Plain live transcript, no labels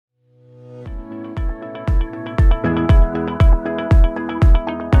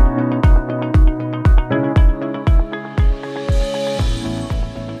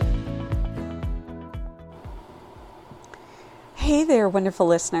wonderful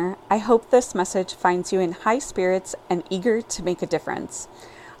listener. I hope this message finds you in high spirits and eager to make a difference.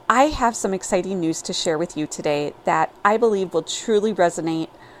 I have some exciting news to share with you today that I believe will truly resonate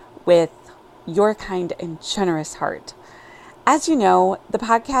with your kind and generous heart. As you know, the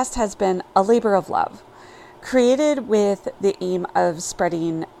podcast has been a labor of love, created with the aim of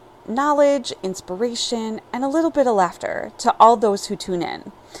spreading knowledge, inspiration, and a little bit of laughter to all those who tune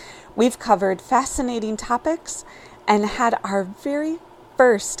in. We've covered fascinating topics and had our very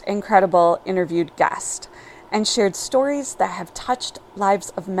first incredible interviewed guest and shared stories that have touched lives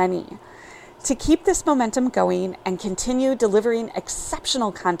of many. To keep this momentum going and continue delivering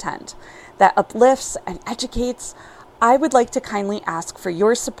exceptional content that uplifts and educates, I would like to kindly ask for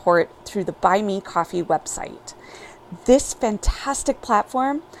your support through the Buy Me Coffee website. This fantastic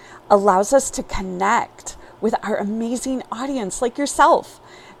platform allows us to connect with our amazing audience like yourself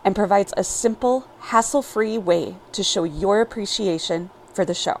and provides a simple, hassle-free way to show your appreciation for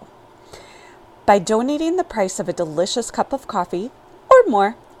the show. By donating the price of a delicious cup of coffee, or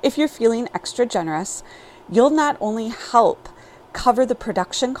more if you're feeling extra generous, you'll not only help cover the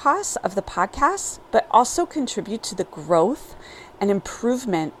production costs of the podcast, but also contribute to the growth and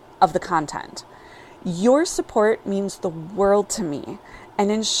improvement of the content. Your support means the world to me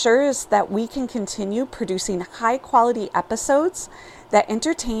and ensures that we can continue producing high-quality episodes that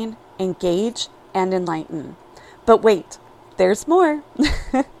entertain, engage, and enlighten. But wait, there's more.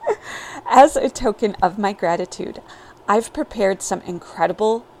 As a token of my gratitude, I've prepared some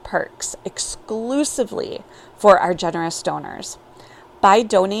incredible perks exclusively for our generous donors. By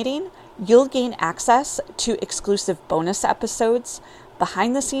donating, you'll gain access to exclusive bonus episodes,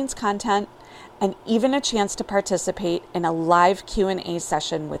 behind-the-scenes content, and even a chance to participate in a live Q&A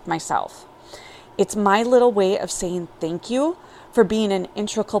session with myself. It's my little way of saying thank you for being an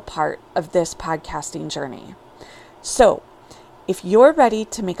integral part of this podcasting journey. So, if you're ready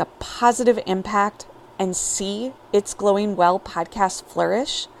to make a positive impact and see It's Glowing Well podcast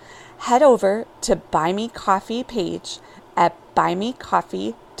flourish, head over to Buy Me Coffee page at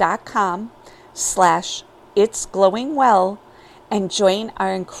buymecoffee.com/itsglowingwell and join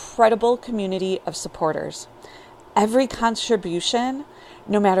our incredible community of supporters. Every contribution,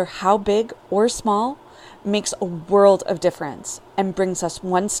 no matter how big or small, makes a world of difference and brings us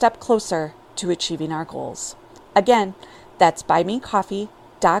one step closer to achieving our goals. Again, that's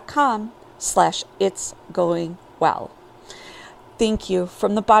buymecoffee.com/itsglowingwell. Thank you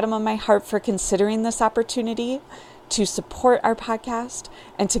from the bottom of my heart for considering this opportunity to support our podcast,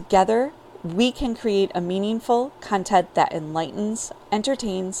 and together we can create a meaningful content that enlightens,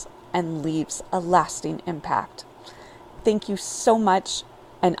 entertains, and leaves a lasting impact. Thank you so much,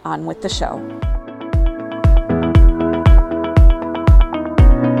 and on with the show.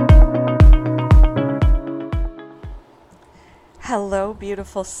 Hello,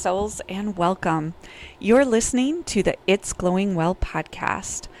 beautiful souls, and welcome. You're listening to the It's Glowing Well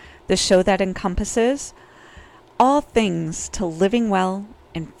podcast, the show that encompasses all things to living well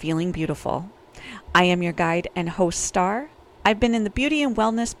and feeling beautiful. I am your guide and host, Star. I've been in the beauty and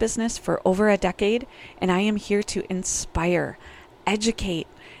wellness business for over a decade, and I am here to inspire, educate,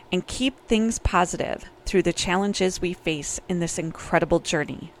 and keep things positive through the challenges we face in this incredible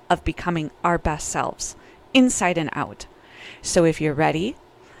journey of becoming our best selves, inside and out. So if you're ready,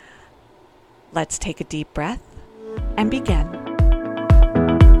 let's take a deep breath and begin.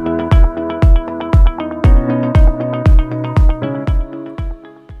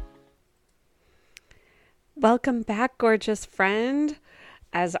 Welcome back, gorgeous friend.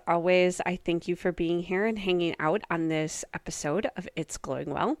 As always, I thank you for being here and hanging out on this episode of It's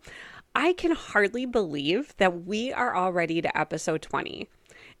Glowing Well. I can hardly believe that we are already to episode 20.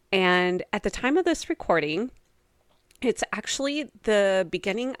 And at the time of this recording, it's actually the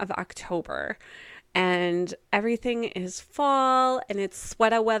beginning of October. And everything is fall and it's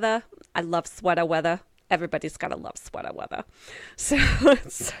sweater weather. I love sweater weather. Everybody's got to love sweater weather. So,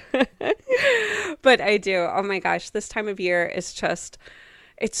 but I do. Oh my gosh, this time of year is just,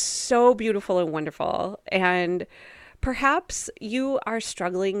 it's so beautiful and wonderful. And perhaps you are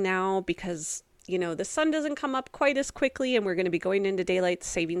struggling now because, you know, the sun doesn't come up quite as quickly and we're going to be going into daylight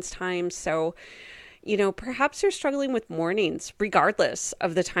savings time. So, you know, perhaps you're struggling with mornings regardless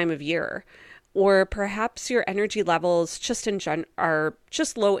of the time of year, or perhaps your energy levels just are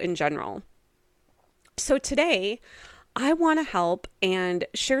just low in general. So today, I want to help and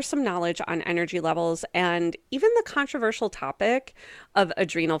share some knowledge on energy levels and even the controversial topic of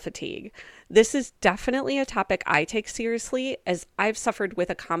adrenal fatigue. This is definitely a topic I take seriously as I've suffered with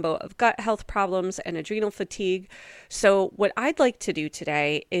a combo of gut health problems and adrenal fatigue. So, what I'd like to do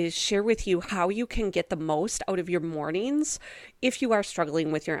today is share with you how you can get the most out of your mornings if you are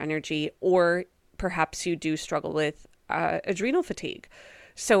struggling with your energy, or perhaps you do struggle with adrenal fatigue.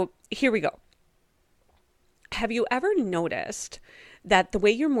 So, here we go. Have you ever noticed that the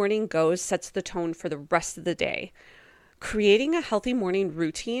way your morning goes sets the tone for the rest of the day? Creating a healthy morning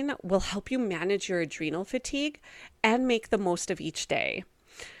routine will help you manage your adrenal fatigue and make the most of each day.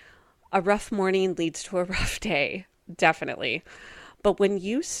 A rough morning leads to a rough day, definitely. But when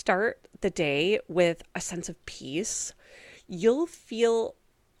you start the day with a sense of peace, you'll feel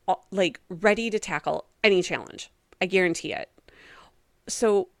like ready to tackle any challenge. I guarantee it.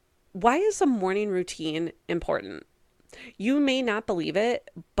 So, why is a morning routine important? You may not believe it,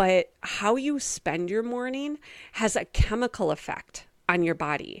 but how you spend your morning has a chemical effect on your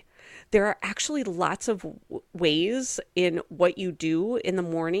body. There are actually lots of ways in what you do in the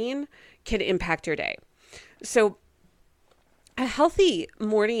morning can impact your day. So a healthy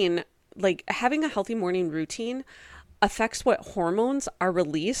morning, like having a healthy morning routine, affects what hormones are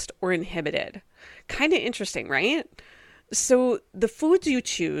released or inhibited. Kind of interesting, right? So the foods you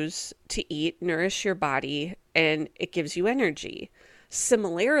choose to eat nourish your body and it gives you energy.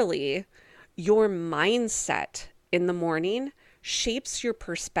 Similarly, your mindset in the morning shapes your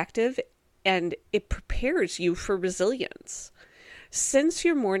perspective and it prepares you for resilience. Since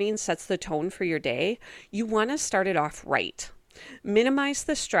your morning sets the tone for your day, you want to start it off right. Minimize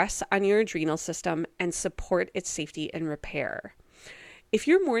the stress on your adrenal system and support its safety and repair. If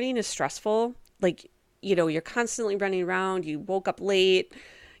your morning is stressful, you're constantly running around, you woke up late,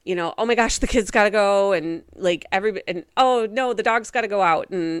 oh my gosh, the kids got to go, and oh no, the dog's got to go out,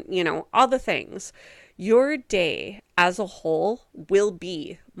 and all the things. Your day as a whole will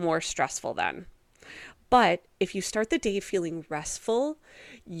be more stressful then. But if you start the day feeling restful,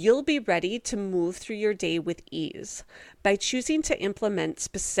 you'll be ready to move through your day with ease. By choosing to implement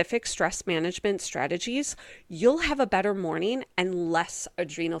specific stress management strategies, you'll have a better morning and less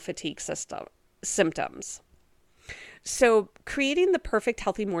adrenal fatigue symptoms. So, creating the perfect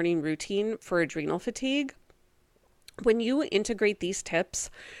healthy morning routine for adrenal fatigue, when you integrate these tips,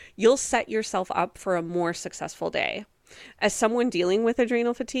 you'll set yourself up for a more successful day. As someone dealing with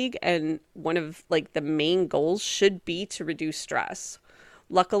adrenal fatigue, and one of the main goals should be to reduce stress.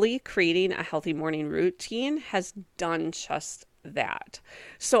 Luckily, creating a healthy morning routine has done just that.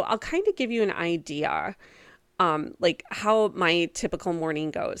 So I'll kind of give you an idea how my typical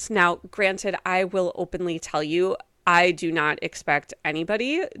morning goes. Now, granted, I will openly tell you, I do not expect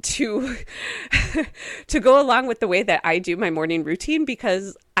anybody to to go along with the way that I do my morning routine,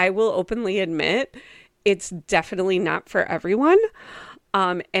 because I will openly admit it's definitely not for everyone.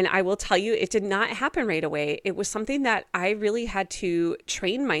 And I will tell you, it did not happen right away. It was something that I really had to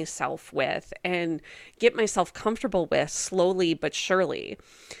train myself with and get myself comfortable with slowly but surely.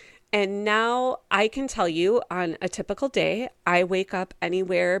 And now I can tell you, on a typical day, I wake up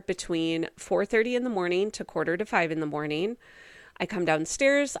anywhere between 4:30 in the morning to 4:45 in the morning. I come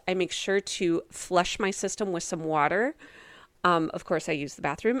downstairs. I make sure to flush my system with some water. Of course, I use the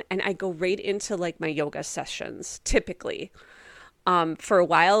bathroom, and I go right into my yoga sessions, typically. For a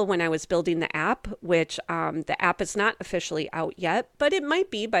while when I was building the app, which the app is not officially out yet, but it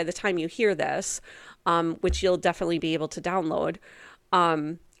might be by the time you hear this, which you'll definitely be able to download.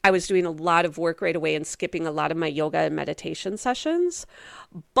 I was doing a lot of work right away and skipping a lot of my yoga and meditation sessions.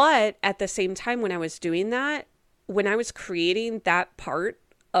 But at the same time, when I was doing that, when I was creating that part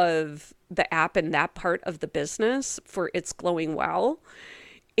of the app and that part of the business for It's Glowing Well,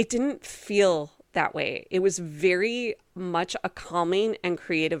 it didn't feel that way. It was very much a calming and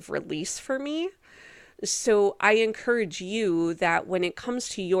creative release for me. So I encourage you that when it comes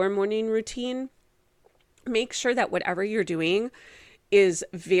to your morning routine, make sure that whatever you're doing is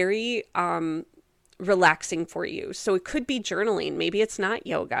very relaxing for you. So it could be journaling. Maybe it's not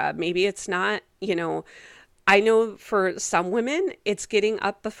yoga. Maybe it's not, I know for some women, it's getting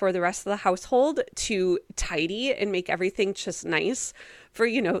up before the rest of the household to tidy and make everything just nice for,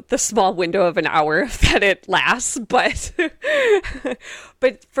 the small window of an hour that it lasts. But,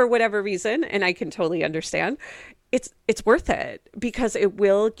 but for whatever reason, and I can totally understand, it's worth it, because it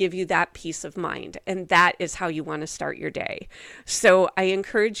will give you that peace of mind. And that is how you want to start your day. So I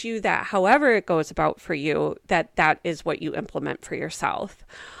encourage you that however it goes about for you, that is what you implement for yourself.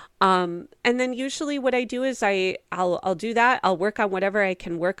 And then usually what I do is I'll do that. I'll work on whatever I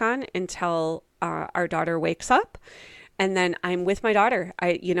can work on until our daughter wakes up. And then I'm with my daughter.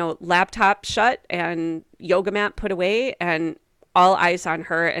 Laptop shut and yoga mat put away and all eyes on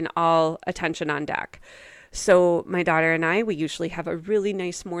her and all attention on deck. So my daughter and we usually have a really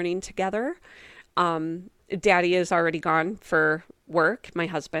nice morning together. Daddy is already gone for work, my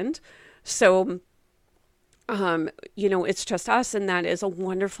husband. So, it's just us. And that is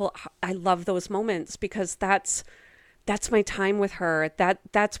I love those moments because that's my time with her.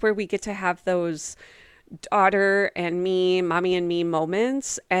 That's where we get to have those daughter and me, mommy and me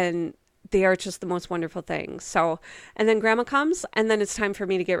moments. And they are just the most wonderful things. So, and then grandma comes and then it's time for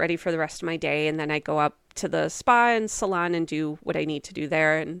me to get ready for the rest of my day. And then I go up to the spa and salon and do what I need to do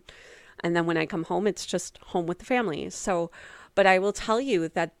there. And then when I come home, it's just home with the family. So, but I will tell you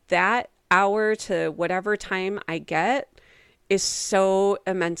that hour to whatever time I get is so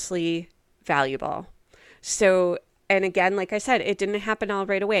immensely valuable. So, and again, like I said, it didn't happen all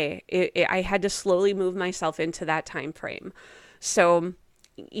right away. I had to slowly move myself into that time frame. So,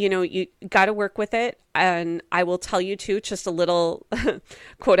 you got to work with it. And I will tell you too, just a little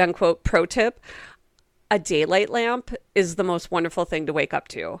quote unquote pro tip. A daylight lamp is the most wonderful thing to wake up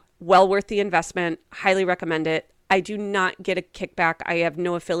to. Well worth the investment. Highly recommend it. I do not get a kickback. I have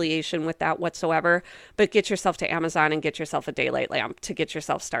no affiliation with that whatsoever. But get yourself to Amazon and get yourself a daylight lamp to get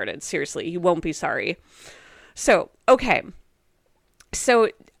yourself started. Seriously, you won't be sorry. So, okay. So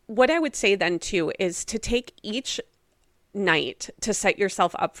what I would say then too is to take each night to set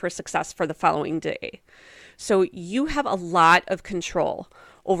yourself up for success for the following day. So you have a lot of control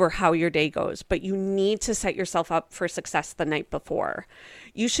over how your day goes, but you need to set yourself up for success the night before.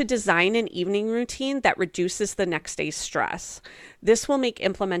 You should design an evening routine that reduces the next day's stress. This will make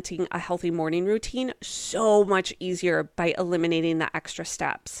implementing a healthy morning routine so much easier by eliminating the extra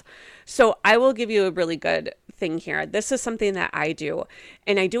steps. So I will give you a really good thing here. This is something that I do,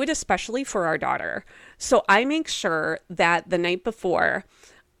 and I do it especially for our daughter. So I make sure that the night before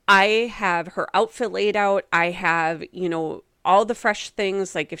I have her outfit laid out. I have, all the fresh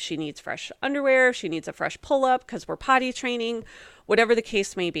things, like if she needs fresh underwear, if she needs a fresh pull-up because we're potty training, whatever the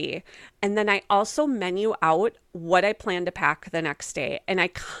case may be. And then I also menu out what I plan to pack the next day. And I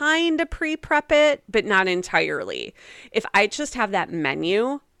kind of pre-prep it, but not entirely. If I just have that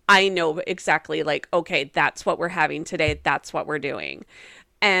menu, I know exactly okay, that's what we're having today. That's what we're doing.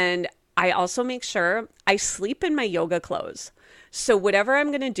 And I also make sure I sleep in my yoga clothes. So whatever I'm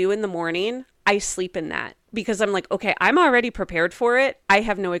going to do in the morning, I sleep in that because I'm okay, I'm already prepared for it. I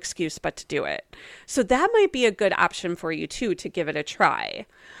have no excuse but to do it. So that might be a good option for you too, to give it a try.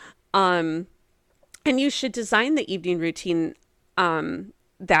 And you should design the evening routine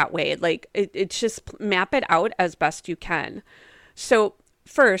that way. It's just map it out as best you can. So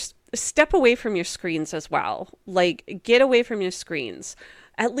first, step away from your screens as well. Get away from your screens,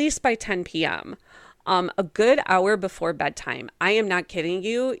 at least by 10 p.m. A good hour before bedtime. I am not kidding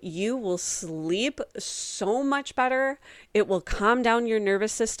you. You will sleep so much better. It will calm down your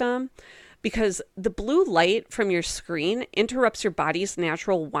nervous system because the blue light from your screen interrupts your body's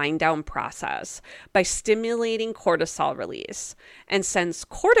natural wind down process by stimulating cortisol release. And since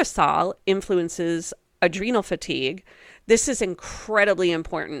cortisol influences adrenal fatigue, this is incredibly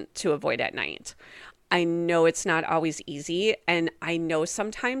important to avoid at night. I know it's not always easy, and I know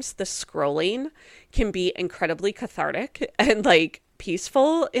sometimes the scrolling can be incredibly cathartic and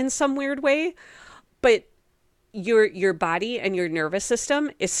peaceful in some weird way, but your body and your nervous system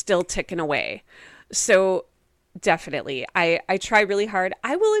is still ticking away. So definitely, I try really hard.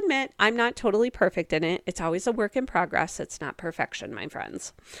 I will admit I'm not totally perfect in it. It's always a work in progress. It's not perfection, my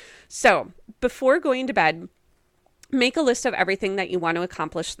friends. So before going to bed, make a list of everything that you want to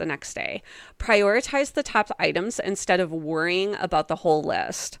accomplish the next day. Prioritize the top items instead of worrying about the whole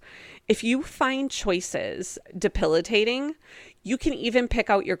list. If you find choices debilitating, you can even pick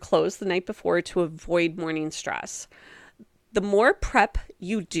out your clothes the night before to avoid morning stress. The more prep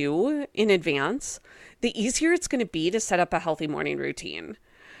you do in advance, the easier it's going to be to set up a healthy morning routine.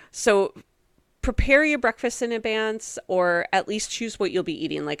 So prepare your breakfast in advance, or at least choose what you'll be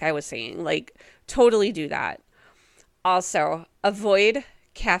eating, like I was saying. Totally do that. Also, avoid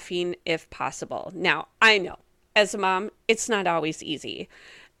caffeine if possible. Now, I know as a mom, it's not always easy.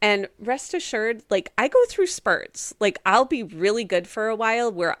 And rest assured, I go through spurts. I'll be really good for a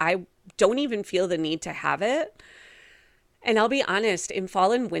while where I don't even feel the need to have it. And I'll be honest, in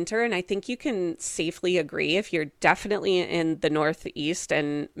fall and winter, and I think you can safely agree if you're definitely in the Northeast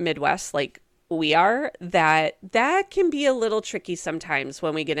and Midwest, we are, that can be a little tricky sometimes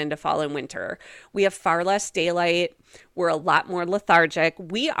when we get into fall and winter. We have far less daylight. We're a lot more lethargic.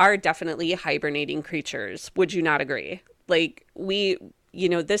 We are definitely hibernating creatures. Would you not agree?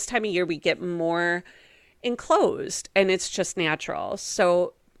 This time of year, we get more enclosed and it's just natural.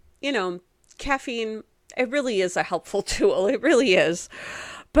 So, caffeine, it really is a helpful tool. It really is.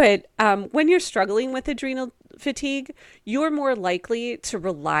 But when you're struggling with adrenal fatigue, you're more likely to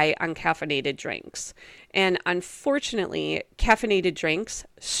rely on caffeinated drinks. And unfortunately, caffeinated drinks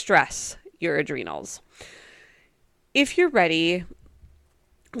stress your adrenals. If you're ready,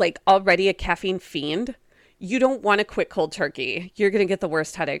 like already a caffeine fiend, you don't want to quit cold turkey. You're going to get the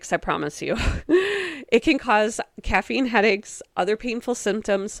worst headaches, I promise you. It can cause caffeine headaches, other painful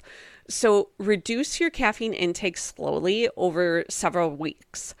symptoms. So reduce your caffeine intake slowly over several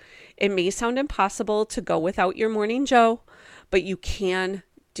weeks. It may sound impossible to go without your morning joe, but you can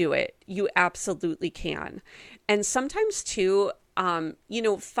do it. You absolutely can. And sometimes too,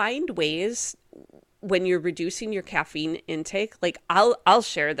 find ways when you're reducing your caffeine intake. Like I'll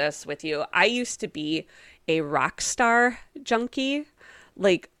share this with you. I used to be a rock star junkie.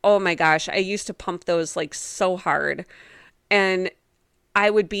 Like, oh my gosh, I used to pump those like so hard. And I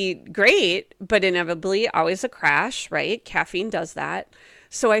would be great, but inevitably always a crash, right? Caffeine does that.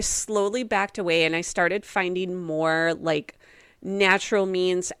 So I slowly backed away and I started finding more like natural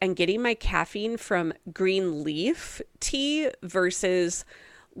means and getting my caffeine from green leaf tea versus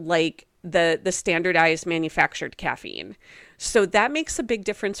like the standardized manufactured caffeine. So that makes a big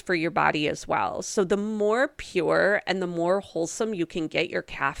difference for your body as well. So the more pure and the more wholesome you can get your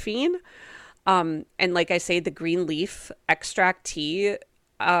caffeine, and like I say, the green leaf extract tea,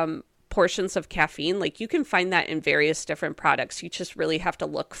 portions of caffeine, like you can find that in various different products. You just really have to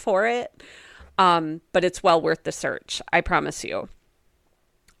look for it. But it's well worth the search, I promise you.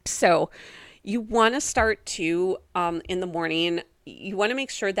 So you want to start to, in the morning, you want to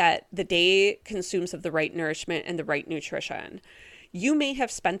make sure that the day consumes of the right nourishment and the right nutrition. You may have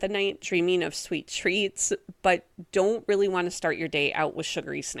spent the night dreaming of sweet treats, but don't really want to start your day out with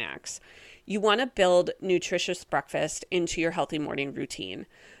sugary snacks. You want to build nutritious breakfast into your healthy morning routine.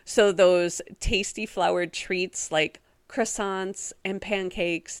 So those tasty floured treats like croissants and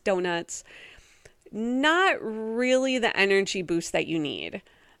pancakes, donuts, not really the energy boost that you need.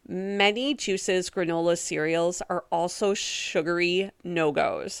 Many juices, granola, cereals are also sugary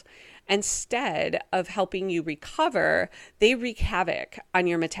no-goes. Instead of helping you recover, they wreak havoc on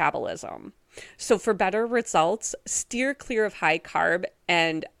your metabolism. So for better results, steer clear of high carb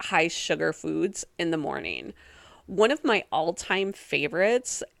and high sugar foods in the morning. One of my all-time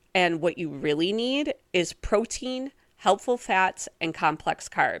favorites, and what you really need, is protein, helpful fats, and complex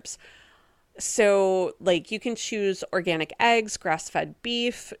carbs. So like you can choose organic eggs, grass-fed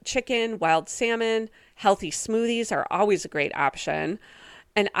beef, chicken, wild salmon. Healthy smoothies are always a great option.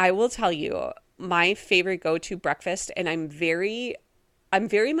 And I will tell you, my favorite go-to breakfast, and I'm very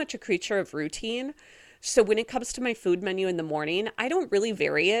much a creature of routine. So when it comes to my food menu in the morning, I don't really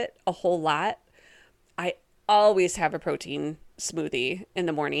vary it a whole lot. I always have a protein smoothie in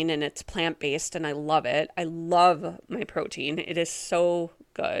the morning, and it's plant-based, and I love it. I love my protein. It is so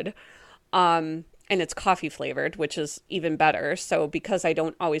good. And it's coffee flavored, which is even better. So because I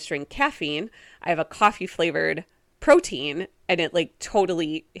don't always drink caffeine, I have a coffee flavored protein, and it like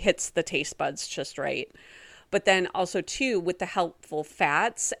totally hits the taste buds just right. But then also too, with the helpful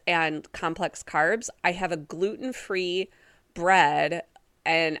fats and complex carbs, I have a gluten-free bread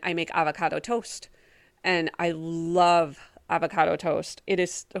and I make avocado toast. And I love avocado toast. It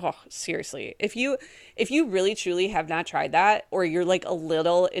is, oh, seriously. If you really truly have not tried that, or you're like a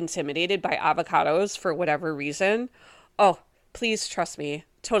little intimidated by avocados for whatever reason, oh, please trust me.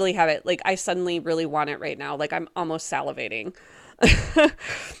 Totally have it. Like I suddenly really want it right now. Like I'm almost salivating.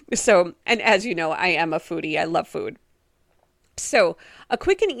 So, and as you know, I am a foodie. I love food. So a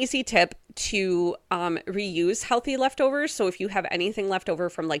quick and easy tip to reuse healthy leftovers. So if you have anything left over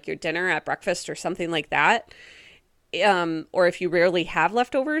from like your dinner at breakfast or something like that, or if you rarely have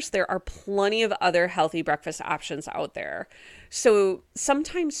leftovers, there are plenty of other healthy breakfast options out there. So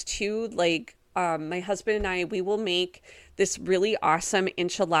sometimes too, like my husband and I, we will make this really awesome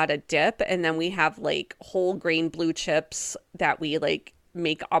enchilada dip. And then we have like whole grain blue chips that we like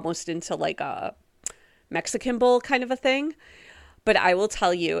make almost into like a Mexican bowl kind of a thing. But I will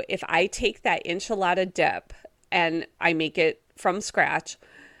tell you, if I take that enchilada dip and I make it from scratch,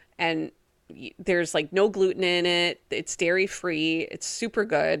 and there's like no gluten in it, it's dairy free, it's super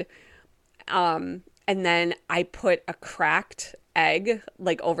good. And then I put a cracked egg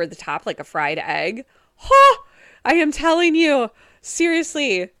like over the top, like a fried egg. Oh, I am telling you,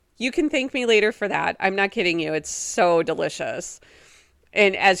 seriously, you can thank me later for that. I'm not kidding you. It's so delicious.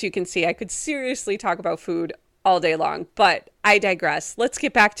 And as you can see, I could seriously talk about food all day long, but I digress. Let's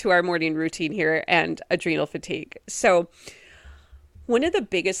get back to our morning routine here and adrenal fatigue. So One of the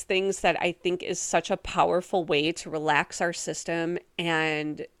biggest things that I think is such a powerful way to relax our system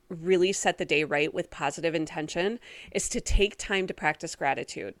and really set the day right with positive intention is to take time to practice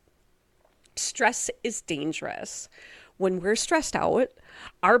gratitude. Stress is dangerous. When we're stressed out,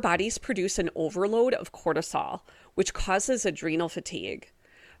 our bodies produce an overload of cortisol, which causes adrenal fatigue.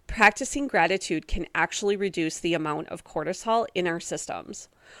 Practicing gratitude can actually reduce the amount of cortisol in our systems.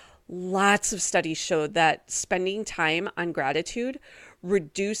 Lots of studies show that spending time on gratitude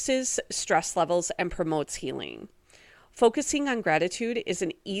reduces stress levels and promotes healing. Focusing on gratitude is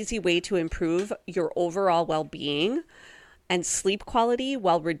an easy way to improve your overall well-being and sleep quality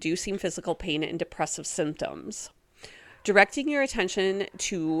while reducing physical pain and depressive symptoms. Directing your attention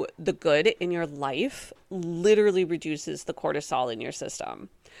to the good in your life literally reduces the cortisol in your system.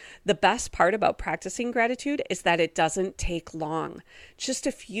 The best part about practicing gratitude is that it doesn't take long. Just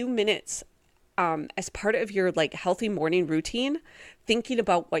a few minutes as part of your healthy morning routine, thinking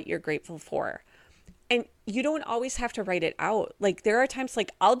about what you're grateful for. And you don't always have to write it out. There are times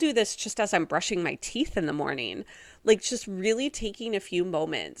I'll do this just as I'm brushing my teeth in the morning. Just really taking a few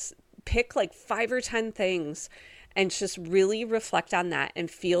moments, pick 5 or 10 things and just really reflect on that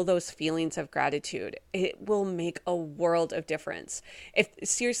and feel those feelings of gratitude. It will make a world of difference.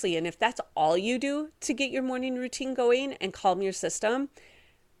 If that's all you do to get your morning routine going and calm your system,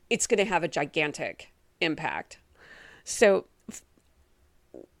 it's going to have a gigantic impact. So,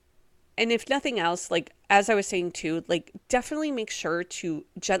 and if nothing else, as I was saying too, definitely make sure to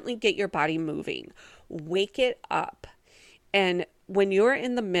gently get your body moving, wake it up. And when you're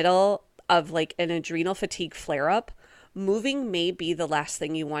in the middle of an adrenal fatigue flare-up, moving may be the last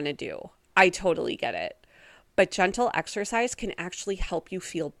thing you want to do. I totally get it. But gentle exercise can actually help you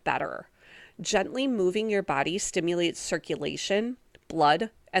feel better. Gently moving your body stimulates circulation, blood,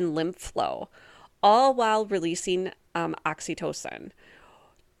 and lymph flow, all while releasing oxytocin,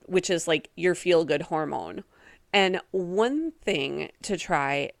 which is your feel-good hormone. And one thing to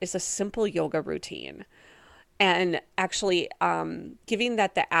try is a simple yoga routine. And actually, given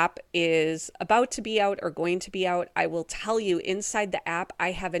that the app is about to be out or going to be out, I will tell you inside the app,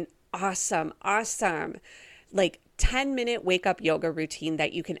 I have an awesome 10-minute wake-up yoga routine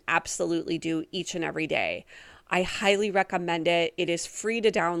that you can absolutely do each and every day. I highly recommend it. It is free to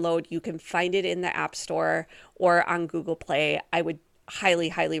download. You can find it in the App Store or on Google Play. I would highly,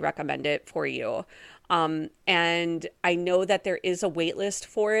 highly recommend it for you. And I know that there is a wait list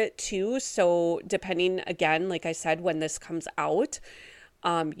for it too. So depending, again, like I said, when this comes out,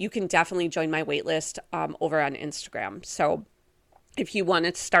 you can definitely join my wait list over on Instagram. So if you want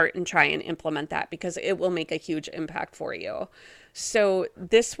to start and try and implement that, because it will make a huge impact for you. So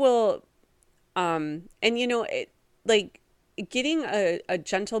this will, getting a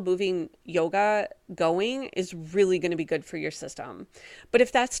gentle moving yoga going is really going to be good for your system. But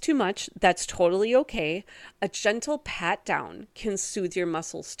if that's too much, that's totally okay. A gentle pat down can soothe your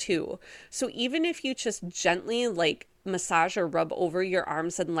muscles too. So even if you just gently massage or rub over your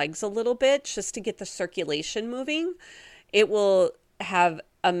arms and legs a little bit just to get the circulation moving, it will have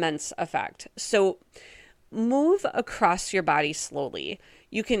immense effect. So move across your body slowly.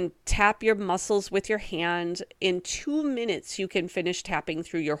 You can tap your muscles with your hand. In 2 minutes, you can finish tapping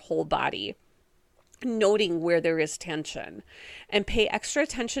through your whole body, noting where there is tension, and pay extra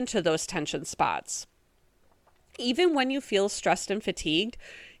attention to those tension spots. Even when you feel stressed and fatigued,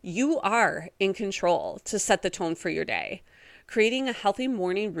 you are in control to set the tone for your day. Creating a healthy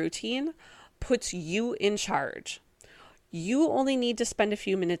morning routine puts you in charge. You only need to spend a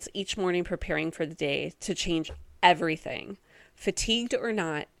few minutes each morning preparing for the day to change everything. Fatigued or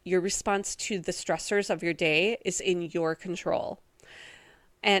not, your response to the stressors of your day is in your control.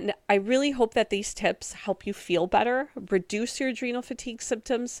 And I really hope that these tips help you feel better, reduce your adrenal fatigue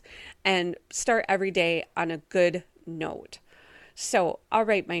symptoms, and start every day on a good note. So, all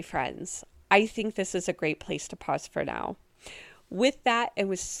right, my friends, I think this is a great place to pause for now. With that, and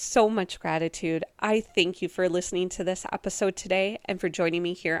with so much gratitude, I thank you for listening to this episode today and for joining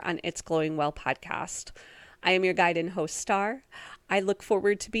me here on It's Glowing Well podcast. I am your guide and host, Star. I look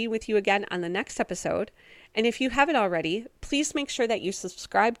forward to being with you again on the next episode. And if you haven't already, please make sure that you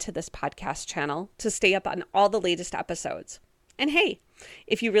subscribe to this podcast channel to stay up on all the latest episodes. And hey,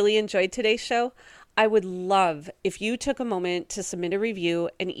 if you really enjoyed today's show, I would love if you took a moment to submit a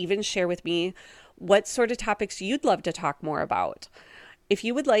review and even share with me what sort of topics you'd love to talk more about. If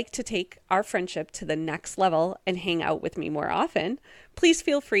you would like to take our friendship to the next level and hang out with me more often, please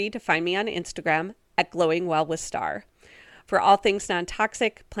feel free to find me on Instagram at Glowing Well with Star. For all things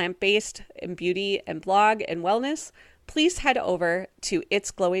non-toxic, plant-based, and beauty and blog and wellness, please head over to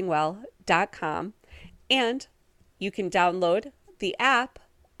itsglowingwell.com and you can download the app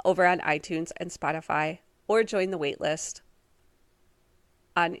over on iTunes and Spotify, or join the waitlist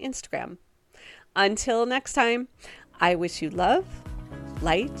on Instagram. Until next time, I wish you love,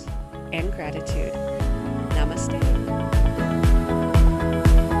 light, and gratitude. Namaste.